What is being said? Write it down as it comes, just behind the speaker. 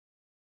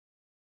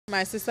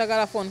My sister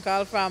got a phone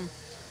call from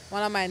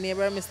one of my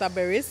neighbors, Mr.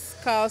 Beris,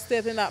 call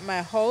stating that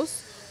my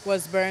house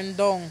was burned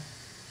down.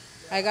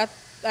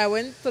 I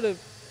went to the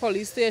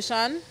police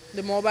station,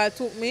 the mobile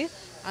took me,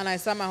 and I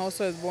saw my house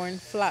was burned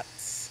flat.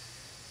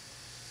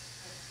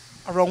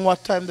 Around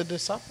what time did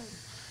this happen?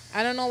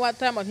 I don't know what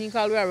time, but he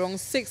called me around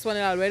 6 when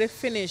it already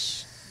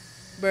finished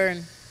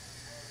burn.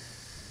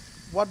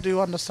 What do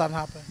you understand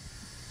happened?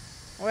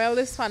 Well,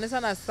 this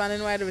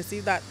misunderstanding why they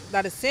received that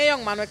the same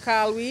young man we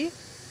call we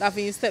that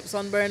his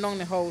stepson burned down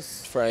the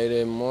house.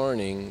 Friday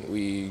morning,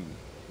 we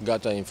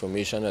got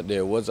information that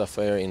there was a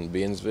fire in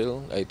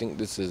Bainesville. I think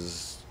this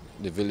is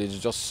the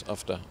village just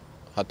after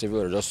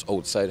Hattieville, or just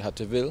outside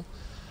Hattieville,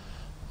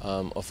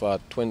 of a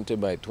 20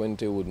 by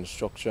 20 wooden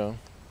structure.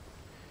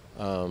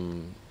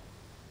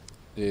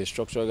 The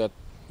structure got,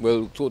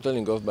 well, totally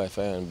engulfed by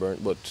fire and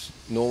burnt, but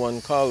no one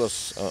called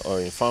us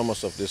or informed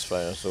us of this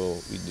fire, so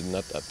we did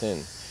not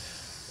attend.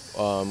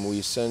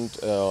 We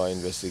sent our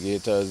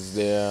investigators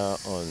there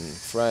on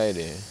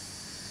Friday,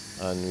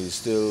 and he's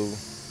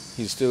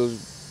still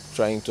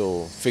trying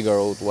to figure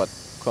out what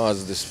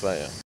caused this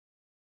fire.